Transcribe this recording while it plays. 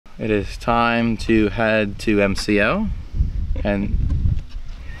It is time to head to MCO, and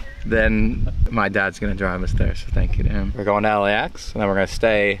then my dad's gonna drive us there, so thank you to him. We're going to LAX, and then we're gonna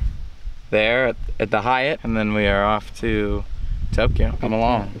stay there at the Hyatt, and then we are off to Tokyo. Come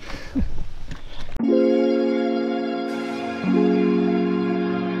along.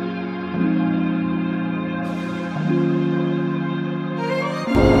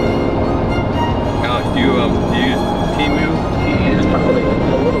 Alex, do you use Temu? It's probably a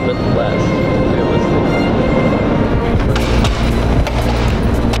little bit less realistic.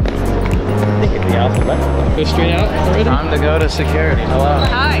 I think it'd be alphabet. Go straight out already? Time to go to security. Hello.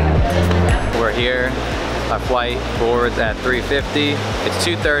 Hi. We're here. Our flight boards at 3:50. It's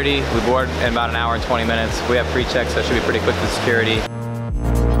 2:30. We board in about an hour and 20 minutes. We have pre-check, so it should be pretty quick with security.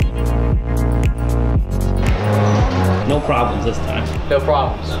 No problems this time. No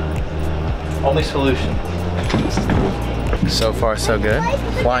problems. Only solution. So far, so good.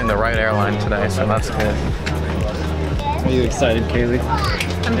 Flying the right airline today, so that's good. Are you excited, Kaylee?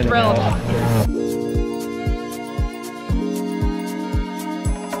 I'm thrilled.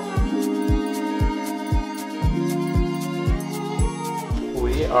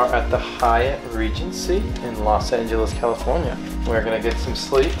 We are at the Hyatt Regency in Los Angeles, California. We're gonna get some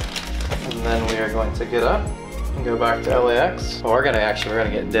sleep, and then we are going to get up and go back to LAX. Well, we're gonna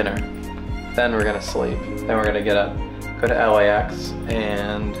get dinner. Then we're gonna sleep. Then we're gonna get up, go to LAX,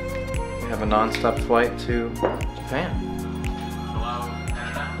 and we have a non-stop flight to Japan. Hello,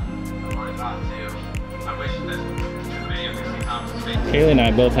 Canada. I'm already talking to you. I wish this video could see conversation. Kaylee and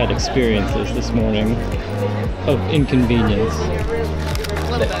I both had experiences this morning of inconvenience. A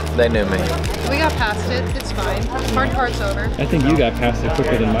little bit. They knew me. We got past it. It's fine. Hard part's over. I think you got past it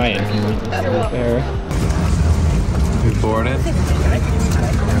quicker than my inconvenience, to be fair. We boarded.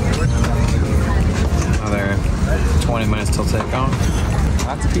 Another 20 minutes till takeoff.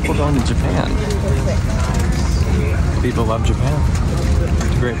 Lots of people going to Japan. People love Japan.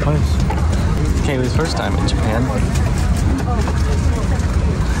 It's a great place. Kaylee's first time in Japan.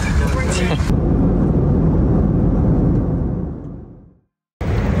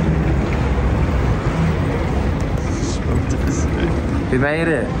 We made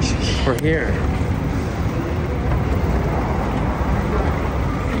it. We're here.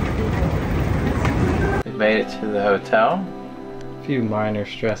 We made it to the hotel. A few minor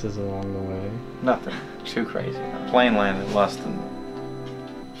stresses along the way. Nothing too crazy. Our plane landed less than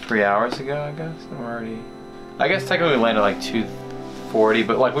 3 hours ago, I guess. And we're already... I guess technically we landed like 2:40,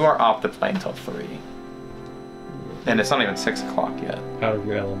 but like we weren't off the plane till 3. And it's not even 6 o'clock yet. Out of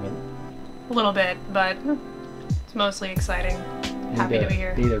your element. A little bit, but it's mostly exciting. Happy to be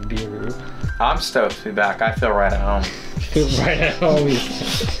here. Need a beer. I'm stoked to be back. I feel right at home. Feel right at home.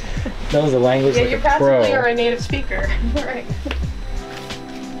 Knows the language Yeah, like you a pro. practically are a native speaker. Right.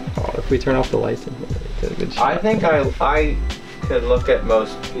 Oh, if we turn off the lights in here, we get a good shot. I think I could look at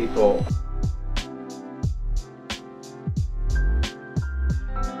most people.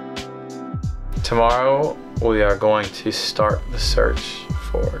 Tomorrow we are going to start the search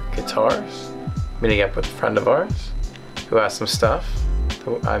for guitars. Meeting up with a friend of ours who has some stuff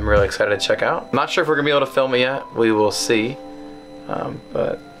that I'm really excited to check out. I'm not sure if we're gonna be able to film it yet. We will see,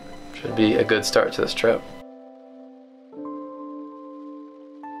 but should be a good start to this trip.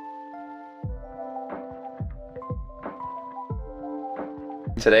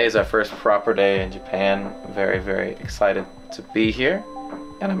 Today is our first proper day in Japan. Very, very excited to be here.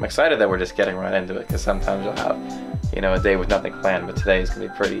 And I'm excited that we're just getting right into it, because sometimes you'll have, you know, a day with nothing planned, but today is gonna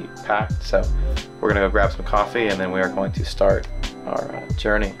be pretty packed. So we're gonna go grab some coffee, and then we are going to start our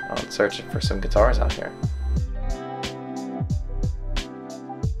journey on searching for some guitars out here.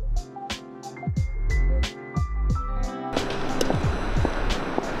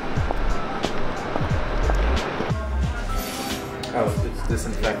 Oh, it's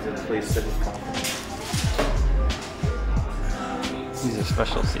disinfected. Please sit with confidence. These are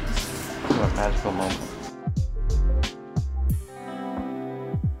special seats. A magical moment.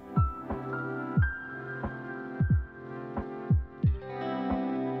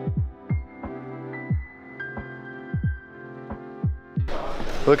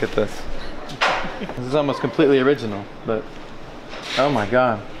 Look at this. This is almost completely original, but oh my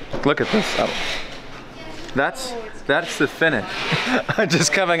god. Look at this. Oh. That's the finish.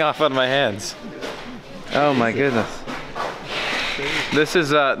 Just coming off on my hands. Oh my goodness. This is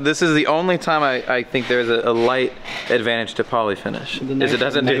the only time I think there's a light advantage to poly finish. Is it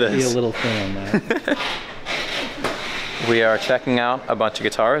doesn't do this. Be a little thin on that. We are checking out a bunch of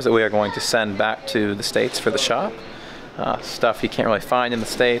guitars that we are going to send back to the States for the shop. Stuff you can't really find in the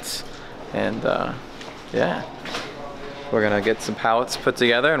States, and yeah. We're gonna get some pallets put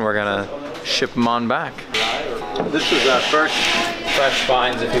together and we're gonna ship them on back. This is our first fresh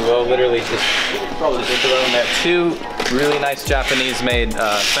finds, if you will. Literally just probably just throw in there. Two really nice Japanese made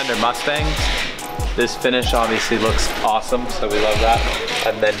Fender Mustangs. This finish obviously looks awesome, so we love that.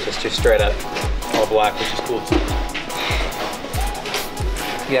 And then just your straight up all black, which is cool too.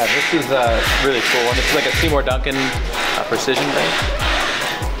 Yeah, this is really cool. And this is like a Seymour Duncan precision base.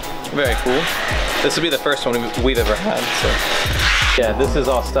 Very cool. This will be the first one we've ever had. So yeah, this is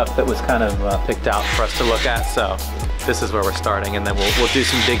all stuff that was kind of picked out for us to look at. So this is where we're starting, and then we'll do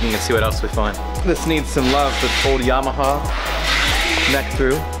some digging and see what else we find. This needs some love. The old Yamaha neck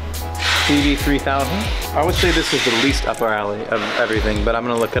through CV3000. I would say this is the least up our alley of everything, but I'm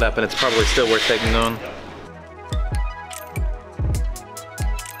gonna look it up, and it's probably still worth taking on.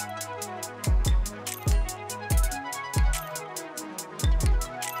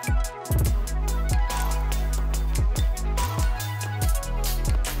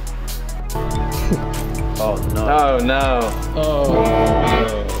 Oh no. Oh no.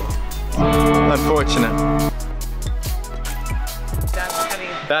 Oh no. Unfortunate. That's heavy.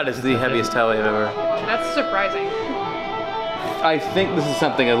 That is the heaviest heli I've ever. That's surprising. I think this is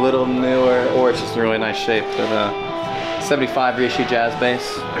something a little newer, or it's just in really nice shape. But 75 reissue jazz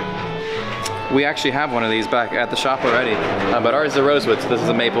bass. We actually have one of these back at the shop already, but ours is a rosewood, so this is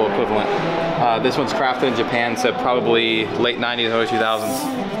a maple equivalent. This one's crafted in Japan, so probably late 90s, early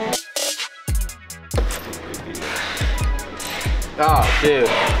 2000s. Oh, dude,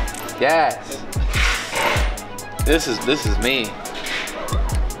 yes. This is me.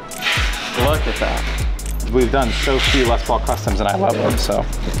 Look at that. We've done so few Les Paul Customs, and I love them, so.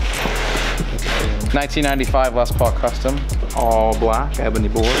 1995 Les Paul Custom, all black, ebony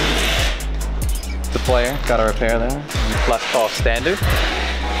board. The player, got a repair there. Les Paul Standard.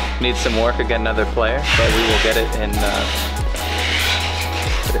 Needs some work, again, another player, but we will get it in,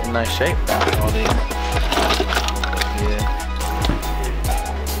 put it in nice shape. All these. Yeah.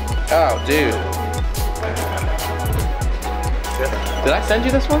 Oh, dude. Did I send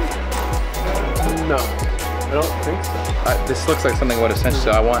you this one? No, I don't think so. This looks like something I would have sent you,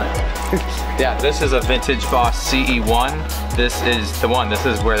 so I want it. Yeah, this is a vintage Boss CE1. This is the one. This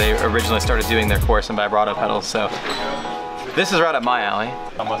is where they originally started doing their chorus and vibrato pedals, so. This is right up my alley.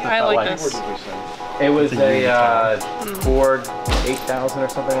 I like this. It was a Ford 8000 or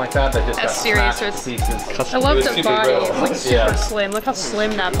something like that that just got serious, smashed to pieces. I love It was the super body. brittle. It's like super Yeah. slim. Look how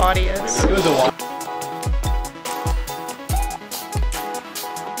slim that body is. It was a one.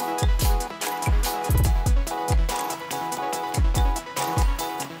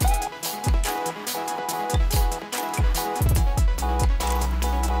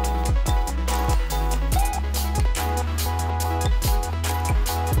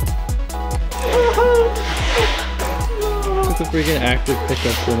 It's a freaking active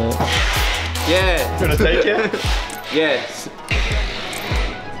pickup in it. Yeah. Gonna take it? Yes.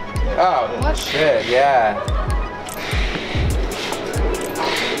 Oh, shit, yeah.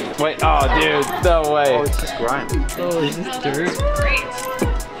 Wait, oh, dude, no way. Oh, it's just grime. Oh, is this dirt? Great.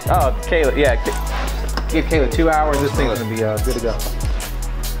 Oh, Kayla, yeah. Give Kayla 2 hours, this thing is gonna be good to go.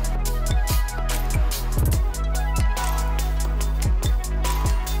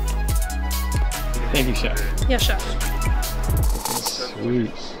 Thank you, chef. Yeah, chef.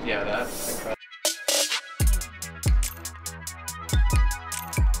 Sweet. Yeah, that's incredible.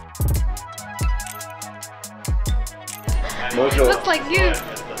 Looks like you.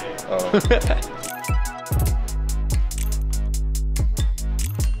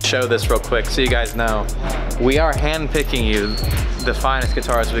 Show this real quick so you guys know. We are hand-picking you the finest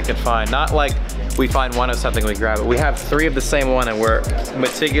guitars we can find. Not like we find one of something, we grab it. We have 3 of the same one and we're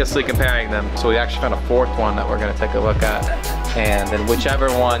meticulously comparing them. So we actually found a 4th one that we're gonna take a look at. And then whichever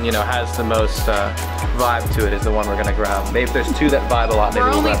one, you know, has the most vibe to it is the one we're gonna grab. Maybe if there's 2 that vibe a lot, maybe We're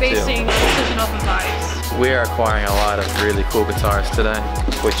we'll only grab 2. basing the decision off of vibes. We are acquiring a lot of really cool guitars today,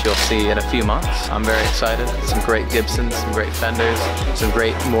 which you'll see in a few months. I'm very excited. Some great Gibsons, some great Fenders, some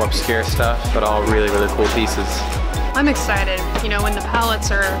great more obscure stuff, but all really, really cool pieces. I'm excited, you know, when the pallets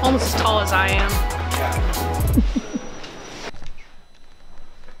are almost as tall as I am.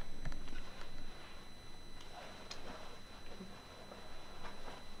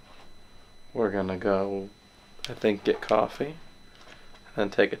 We're gonna go, I think, get coffee, and then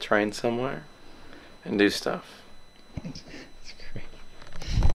take a train somewhere, and do stuff. It's great.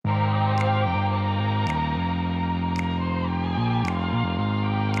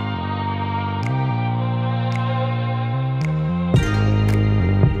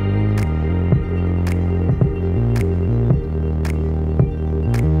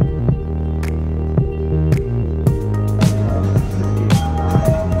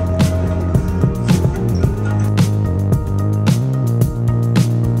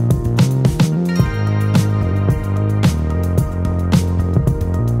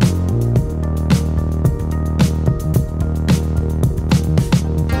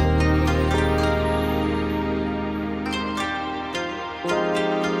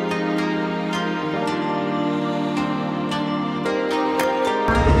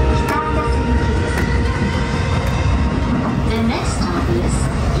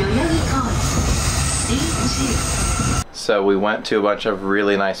 So we went to a bunch of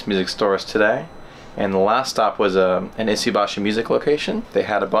really nice music stores today. And the last stop was an Isubashi music location. They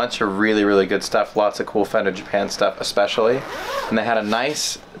had a bunch of really good stuff, lots of cool Fender Japan stuff especially. And they had a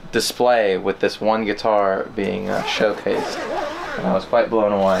nice display with this one guitar being showcased. And I was quite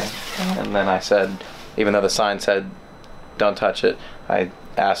blown away. And then I said, even though the sign said, don't touch it, I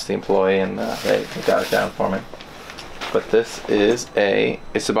asked the employee and they got it down for me. But this is a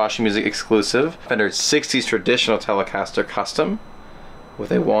Isubashi Music exclusive Fender 60s traditional Telecaster custom with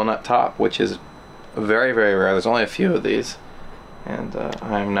a walnut top, which is very rare. There's only a few of these, and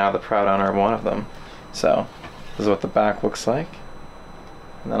I am now the proud owner of one of them. So this is what the back looks like,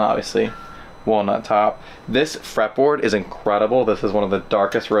 and then obviously walnut top. This fretboard is incredible. This is one of the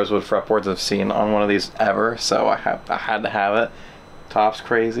darkest rosewood fretboards I've seen on one of these ever, so I had to have it. Top's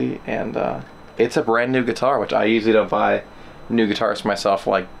crazy, and it's a brand new guitar, which I usually don't buy new guitars for myself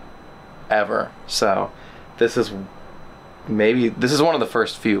like ever. So this is one of the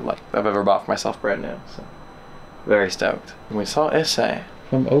first few like I've ever bought for myself brand new. So very stoked. And we saw Issei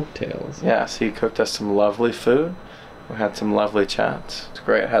from Oak Tales. Yes, he cooked us some lovely food. We had some lovely chats. It's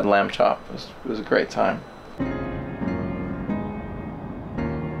great. I had lamb chop. It was a great time.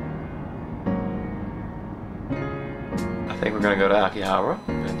 I think we're gonna go to Akihabara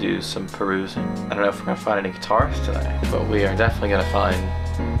and do some perusing. I don't know if we're gonna find any guitars today, but we are definitely gonna find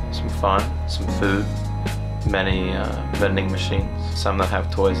some fun, some food, many vending machines, some that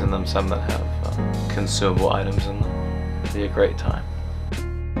have toys in them, some that have consumable items in them. It'll be a great time.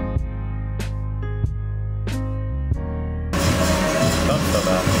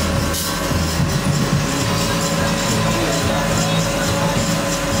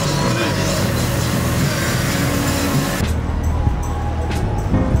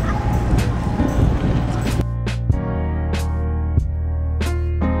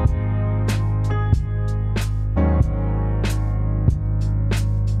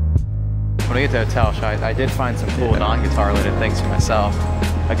 When we get to the hotel, I did find some cool non-guitar related things for myself.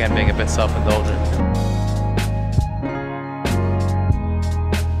 Again, being a bit self-indulgent.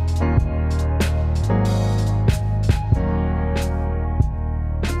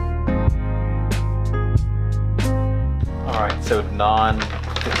 Alright, so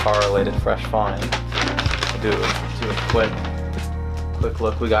non-guitar related fresh find. Do a quick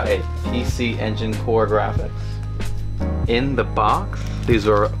look. We got a PC Engine Core graphics in the box. These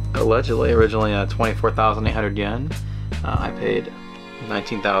were originally 24,800 yen. I paid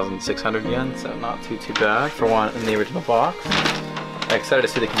 19,600 yen, so not too bad for one in the original box. I'm excited to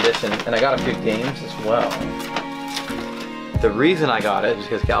see the condition, and I got a few games as well. The reason I got it is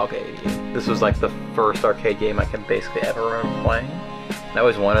because Galgate. This was like the first arcade game I can basically ever remember playing. And I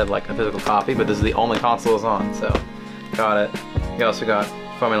always wanted like a physical copy, but this is the only console it's on, so got it. We also got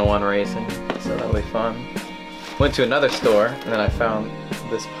Formula 1 racing, so that'll be fun. Went to another store, and then I found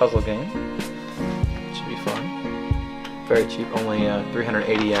this puzzle game. It should be fun. Very cheap, only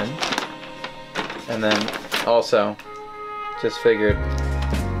 380 yen. And then also, just figured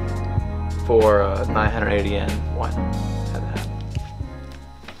for 980 yen, why not? Had to have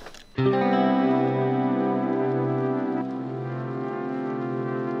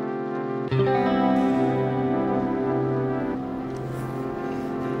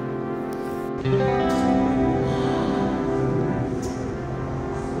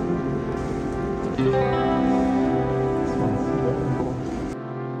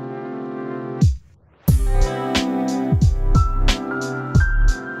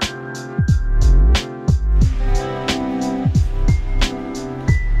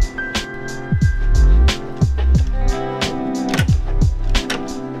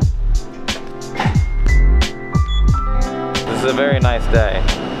This is a very nice day.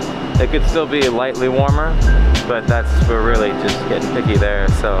 It could still be lightly warmer, but we're really just getting picky there,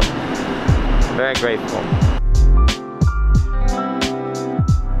 so very grateful.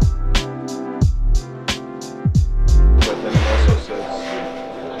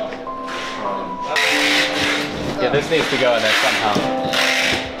 Yeah, this needs to go in there somehow.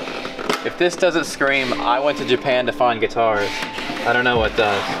 If this doesn't scream, I went to Japan to find guitars, I don't know what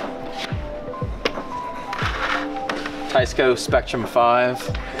does. Taisco Spectrum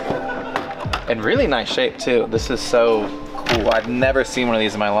 5. In really nice shape too. This is so cool. I've never seen one of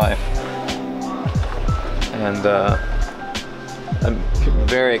these in my life. And I'm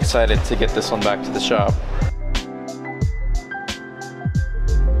very excited to get this one back to the shop.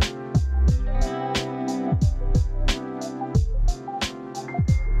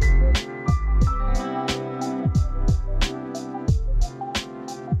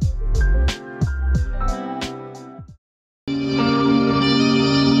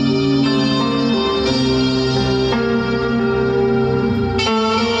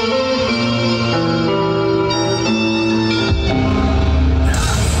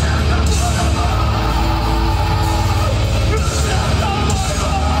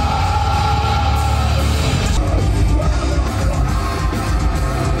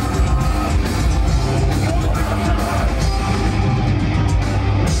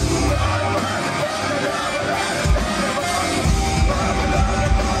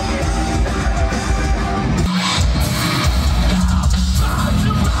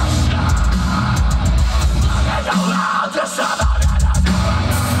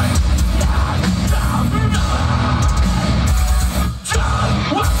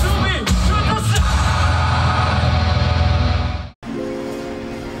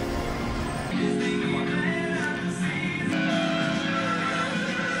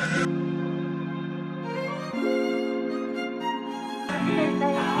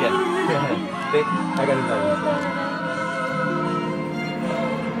 Yeah. I gotta tell you.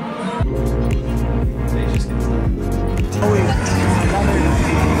 They just get stuck.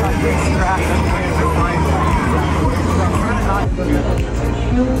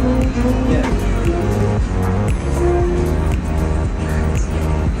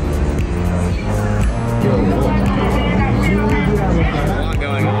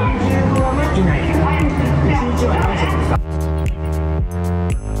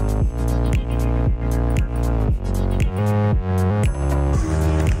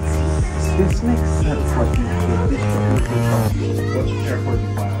 This makes sense. Like you what's airport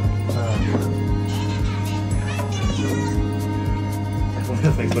plan?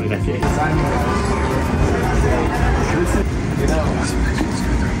 Thanks for the decade.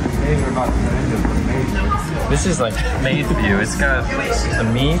 This is like made for you. It's got the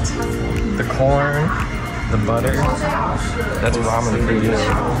meat, the corn, the butter. That's ramen for you.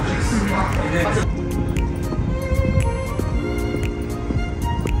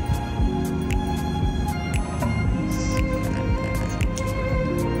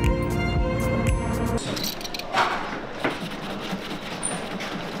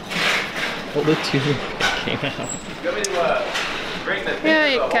 Well, the two came out.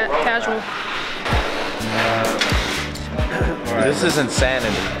 Yeah, casual. This is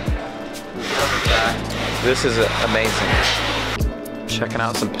insanity. This is amazing. Checking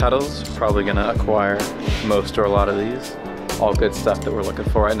out some pedals. Probably gonna acquire most or a lot of these. All good stuff that we're looking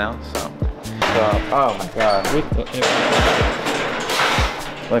for right now. So oh my god.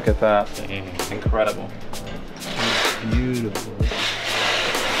 Look at that. Dang. Incredible. Beautiful.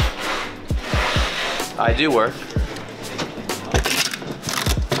 I do work.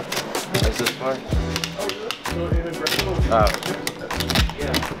 Where's this part? Oh.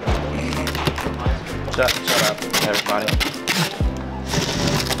 Shut up, everybody.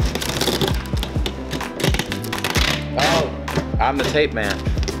 Oh, I'm the tape man.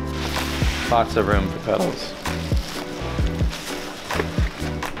 Lots of room for pedals.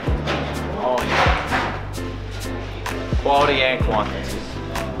 Oh yeah. Quality and quantity.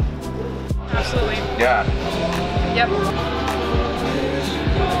 Absolutely. Yeah. Yep.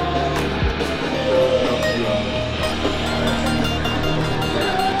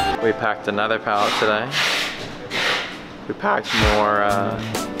 We packed another pallet today. We packed more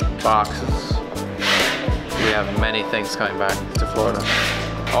boxes. We have many things coming back to Florida.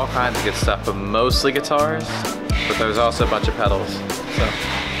 All kinds of good stuff, but mostly guitars. But there's also a bunch of pedals, so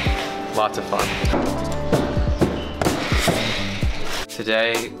lots of fun.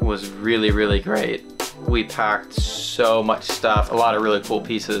 Today was really, really great. We packed so much stuff, a lot of really cool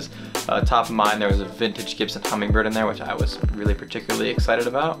pieces. Top of mind, there was a vintage Gibson Hummingbird in there, which I was really particularly excited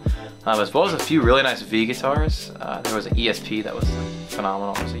about, as well as a few really nice V guitars. There was an ESP that was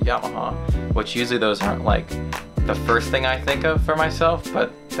phenomenal. There was a Yamaha, which usually those aren't like the first thing I think of for myself,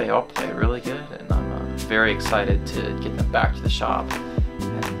 but they all play really good, and I'm very excited to get them back to the shop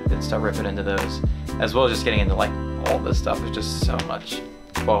and start ripping into those, as well as just getting into like all this stuff. There's just so much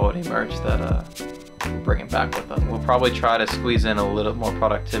quality merch that we're bringing back with them. We'll probably try to squeeze in a little more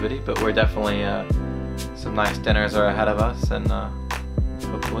productivity, but we're definitely some nice dinners are ahead of us, and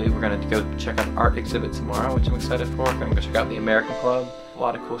hopefully we're gonna go check out the art exhibit tomorrow, which I'm excited for. We're gonna go check out the American Club. A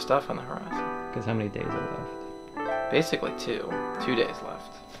lot of cool stuff on the horizon. Because how many days are left? Basically 2 days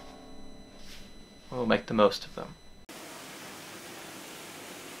left. We'll make the most of them.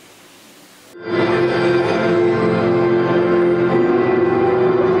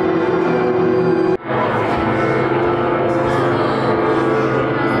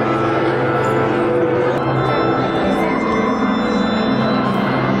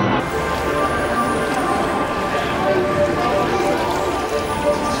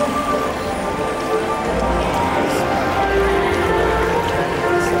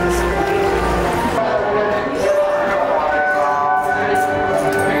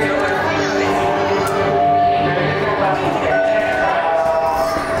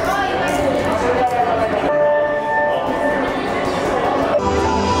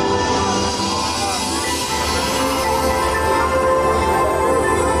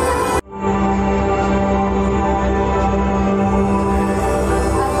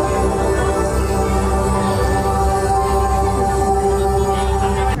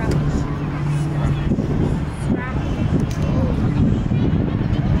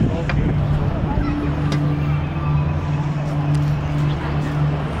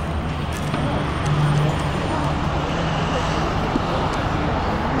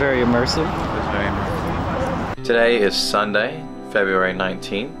 Very immersive. Today is Sunday, February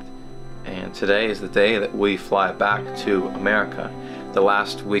 19th, and today is the day that we fly back to America. The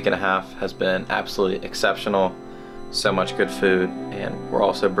last week and a half has been absolutely exceptional. So much good food, and we're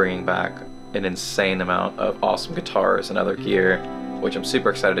also bringing back an insane amount of awesome guitars and other gear, which I'm super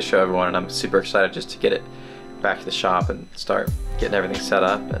excited to show everyone, and I'm super excited just to get it back to the shop and start getting everything set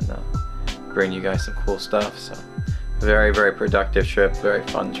up and bring you guys some cool stuff. So very, very productive trip, very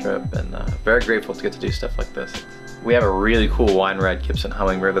fun trip, and very grateful to get to do stuff like this. We have a really cool wine red Gibson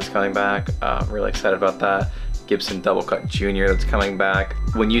Hummingbird that's coming back. I'm really excited about that. Gibson Double Cut Junior that's coming back.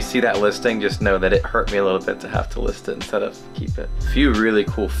 When you see that listing, just know that it hurt me a little bit to have to list it instead of keep it. A few really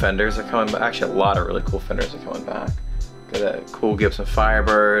cool Fenders are coming back. Actually, a lot of really cool Fenders are coming back. Got a cool Gibson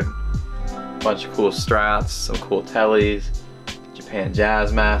Firebird, a bunch of cool Strats, some cool Tellys, Japan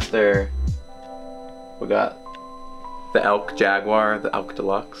Jazzmaster. We got the Elk Jaguar, the Elk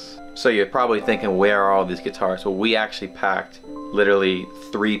Deluxe. So you're probably thinking, where are all these guitars? Well, we actually packed literally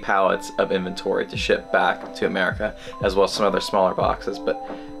 3 pallets of inventory to ship back to America, as well as some other smaller boxes. But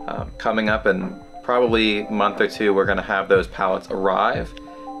coming up in probably a month or 2, we're gonna have those pallets arrive,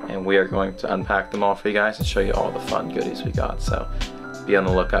 and we are going to unpack them all for you guys and show you all the fun goodies we got. So be on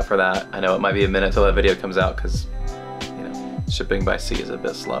the lookout for that. I know it might be a minute till that video comes out because, you know, shipping by sea is a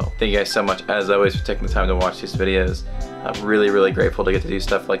bit slow. Thank you guys so much, as always, for taking the time to watch these videos. I'm really, really grateful to get to do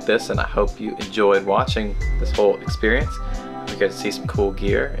stuff like this, and I hope you enjoyed watching this whole experience. We get to see some cool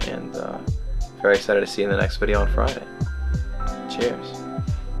gear, and very excited to see you in the next video on Friday. Cheers.